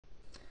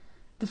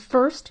The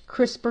first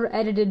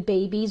CRISPR-edited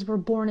babies were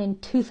born in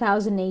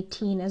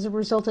 2018 as a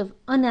result of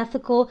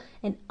unethical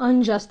and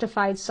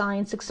unjustified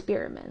science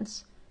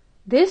experiments.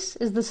 This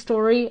is the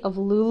story of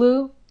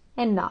Lulu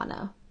and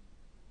Nana.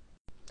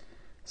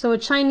 So a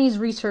Chinese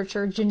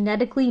researcher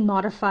genetically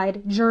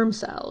modified germ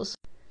cells,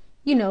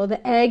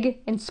 the egg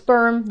and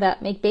sperm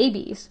that make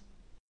babies,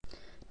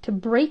 to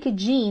break a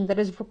gene that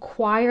is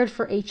required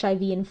for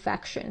HIV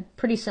infection.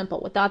 Pretty simple.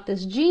 Without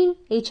this gene,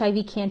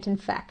 HIV can't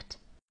infect.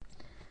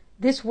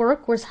 This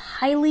work was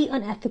highly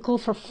unethical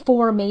for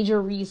 4 major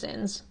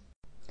reasons.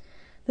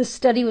 The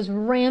study was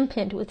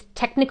rampant with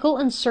technical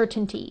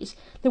uncertainties,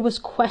 there was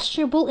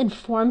questionable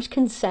informed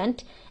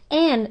consent,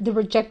 and the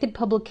rejected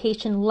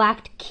publication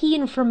lacked key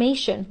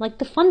information like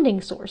the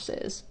funding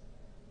sources.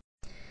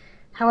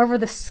 However,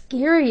 the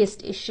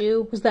scariest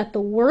issue was that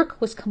the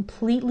work was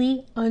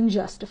completely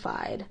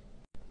unjustified.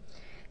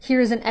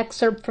 Here is an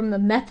excerpt from the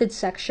methods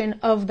section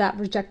of that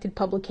rejected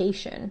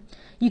publication.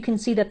 You can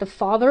see that the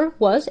father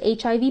was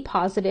HIV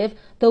positive,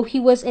 though he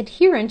was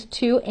adherent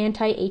to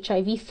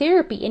anti-HIV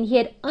therapy and he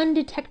had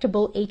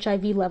undetectable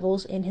HIV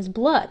levels in his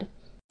blood.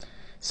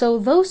 So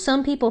though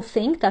some people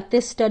think that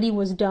this study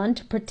was done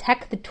to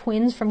protect the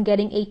twins from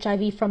getting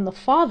HIV from the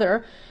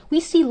father,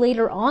 we see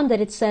later on that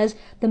it says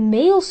the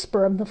male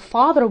sperm, the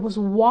father, was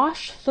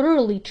washed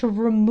thoroughly to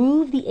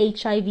remove the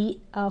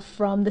HIV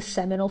from the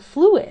seminal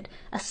fluid,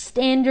 a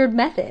standard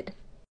method.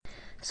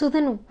 So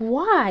then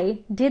why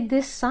did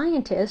this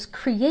scientist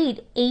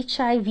create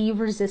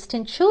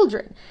HIV-resistant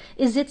children?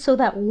 Is it so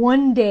that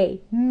one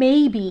day,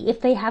 maybe, if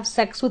they have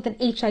sex with an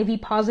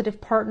HIV-positive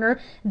partner,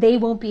 they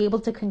won't be able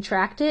to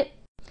contract it?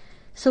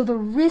 So the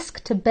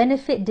risk to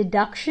benefit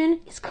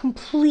deduction is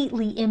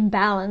completely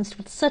imbalanced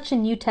with such a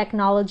new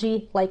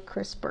technology like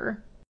CRISPR.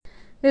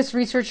 This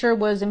researcher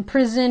was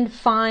imprisoned,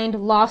 fined,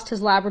 lost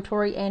his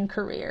laboratory and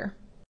career.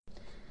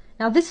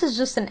 Now this is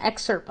just an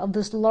excerpt of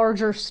this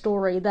larger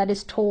story that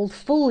is told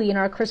fully in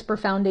our CRISPR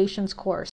Foundations course.